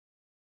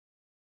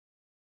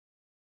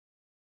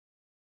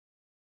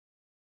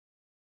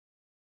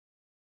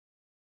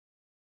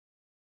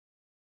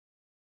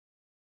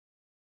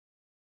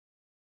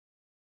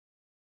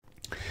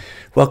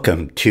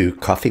Welcome to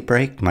Coffee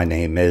Break. My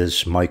name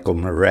is Michael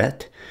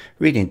Moret,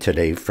 reading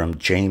today from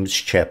James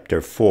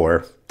chapter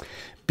 4,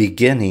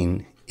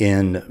 beginning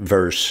in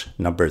verse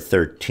number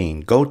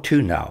 13. Go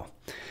to now,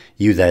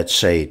 you that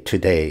say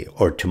today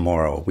or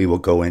tomorrow we will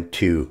go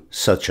into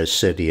such a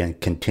city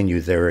and continue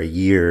there a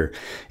year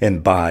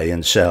and buy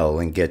and sell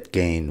and get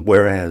gain,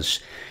 whereas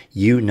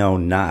you know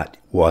not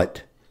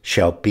what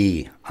shall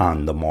be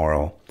on the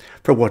morrow.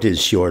 For what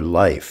is your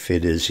life?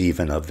 It is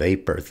even a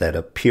vapor that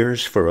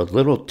appears for a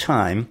little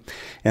time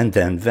and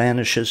then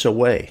vanishes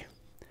away.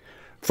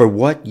 For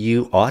what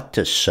you ought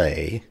to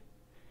say,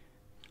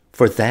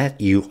 for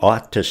that you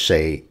ought to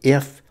say,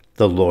 if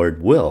the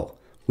Lord will,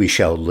 we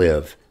shall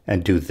live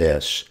and do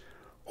this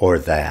or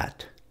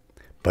that.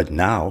 But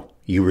now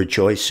you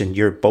rejoice in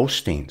your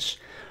boastings.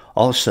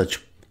 All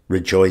such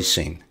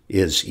rejoicing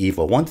is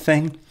evil. One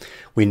thing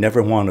we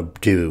never want to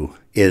do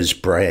is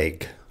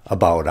brag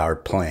about our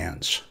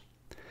plans.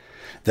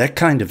 That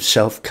kind of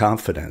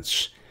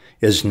self-confidence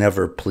is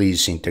never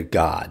pleasing to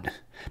God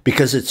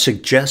because it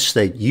suggests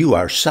that you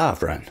are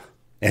sovereign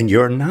and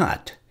you're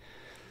not.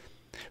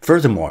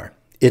 Furthermore,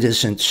 it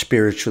isn't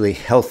spiritually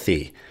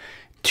healthy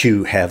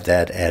to have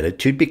that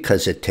attitude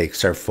because it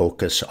takes our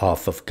focus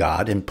off of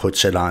God and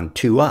puts it on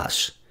to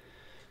us.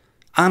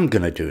 I'm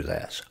going to do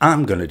this.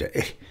 I'm going to do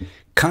it.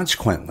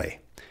 Consequently,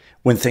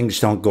 when things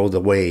don't go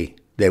the way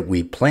that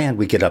we planned,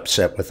 we get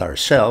upset with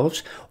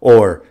ourselves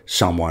or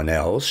someone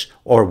else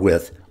or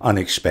with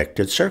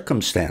unexpected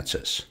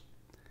circumstances.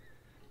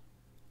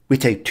 We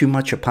take too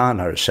much upon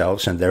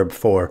ourselves and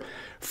therefore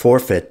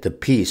forfeit the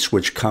peace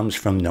which comes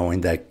from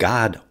knowing that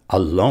God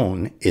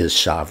alone is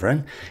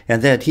sovereign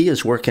and that He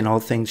is working all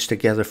things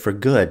together for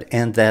good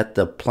and that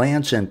the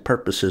plans and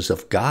purposes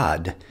of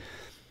God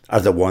are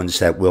the ones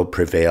that will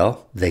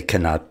prevail. They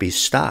cannot be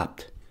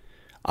stopped.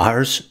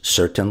 Ours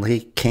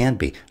certainly can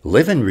be.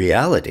 Live in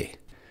reality.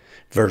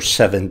 Verse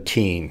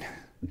 17,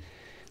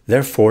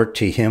 therefore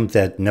to him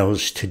that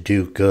knows to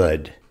do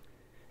good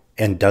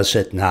and does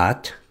it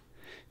not,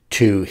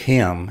 to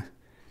him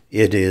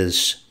it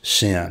is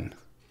sin.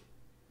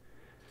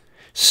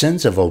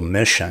 Sins of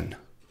omission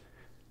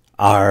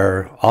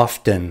are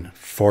often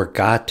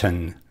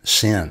forgotten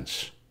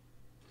sins.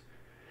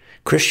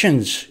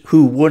 Christians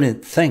who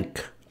wouldn't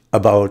think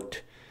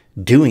about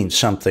doing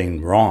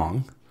something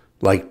wrong,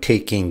 like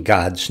taking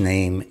God's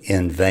name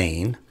in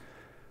vain,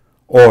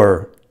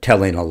 or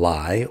telling a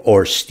lie,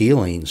 or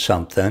stealing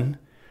something,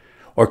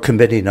 or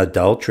committing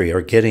adultery,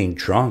 or getting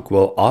drunk,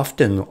 will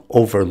often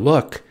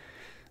overlook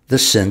the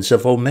sins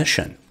of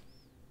omission.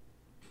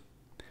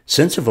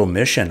 Sins of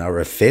omission are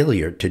a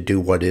failure to do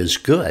what is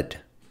good.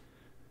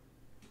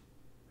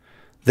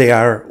 They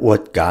are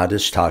what God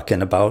is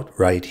talking about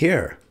right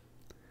here.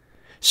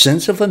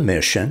 Sins of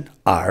omission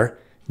are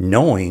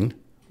knowing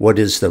what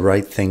is the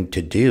right thing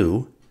to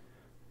do,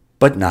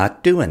 but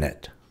not doing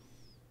it.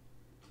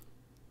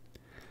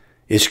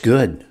 It's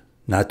good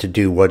not to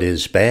do what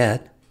is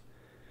bad,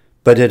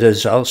 but it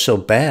is also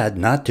bad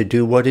not to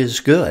do what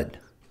is good.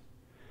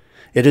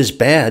 It is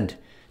bad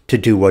to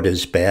do what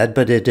is bad,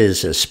 but it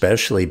is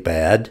especially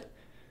bad,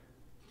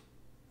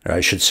 or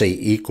I should say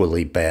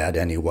equally bad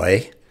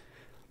anyway,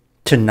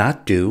 to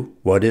not do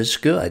what is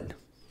good.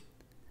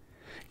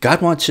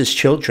 God wants His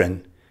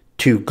children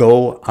to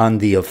go on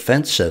the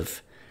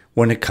offensive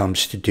when it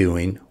comes to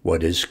doing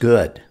what is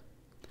good.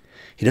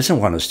 He doesn't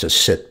want us to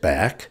sit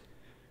back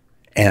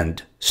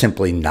and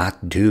simply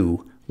not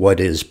do what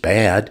is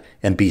bad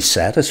and be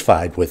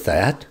satisfied with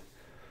that.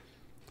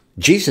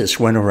 Jesus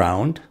went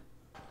around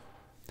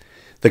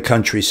the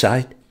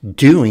countryside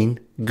doing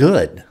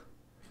good,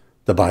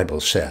 the Bible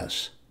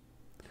says.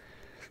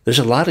 There's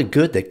a lot of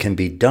good that can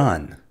be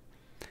done,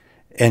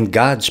 and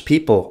God's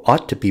people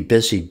ought to be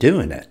busy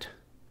doing it.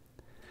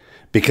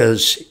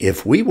 Because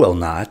if we will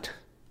not,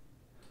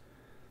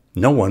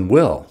 no one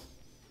will.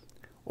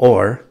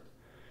 Or,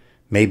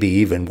 maybe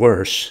even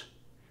worse,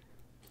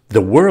 the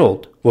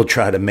world will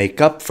try to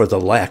make up for the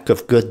lack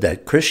of good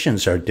that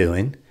Christians are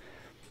doing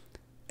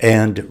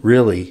and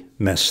really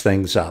mess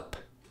things up.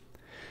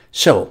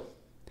 So,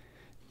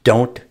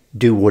 don't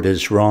do what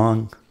is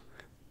wrong,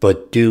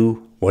 but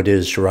do what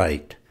is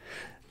right.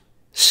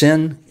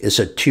 Sin is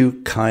a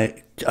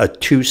two-sided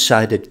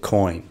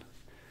coin.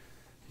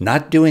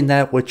 Not doing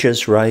that which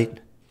is right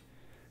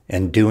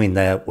and doing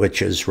that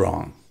which is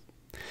wrong.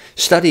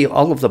 Study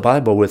all of the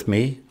Bible with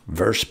me,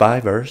 verse by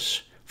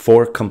verse.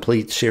 4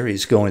 complete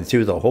series going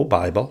through the whole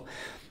Bible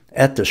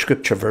at the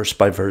Scripture Verse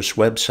by Verse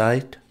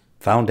website,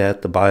 found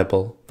at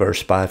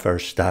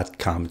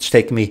thebibleversebyverse.com. It's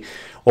taken me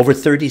over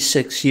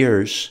 36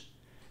 years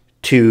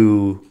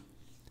to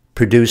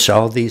produce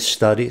all these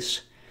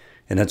studies,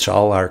 and it's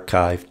all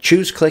archived.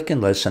 Choose, click,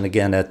 and listen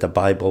again at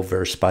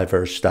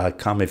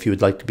thebibleversebyverse.com. If you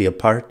would like to be a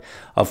part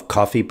of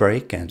Coffee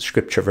Break and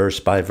Scripture Verse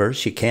by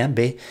Verse, you can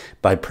be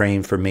by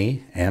praying for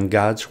me and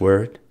God's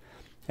Word.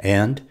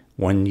 And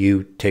when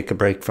you take a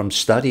break from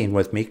studying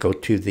with me, go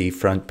to the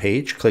front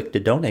page, click the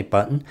donate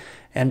button,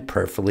 and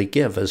prayerfully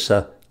give as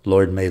the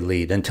Lord may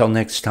lead. Until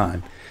next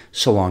time,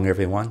 so long,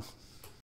 everyone.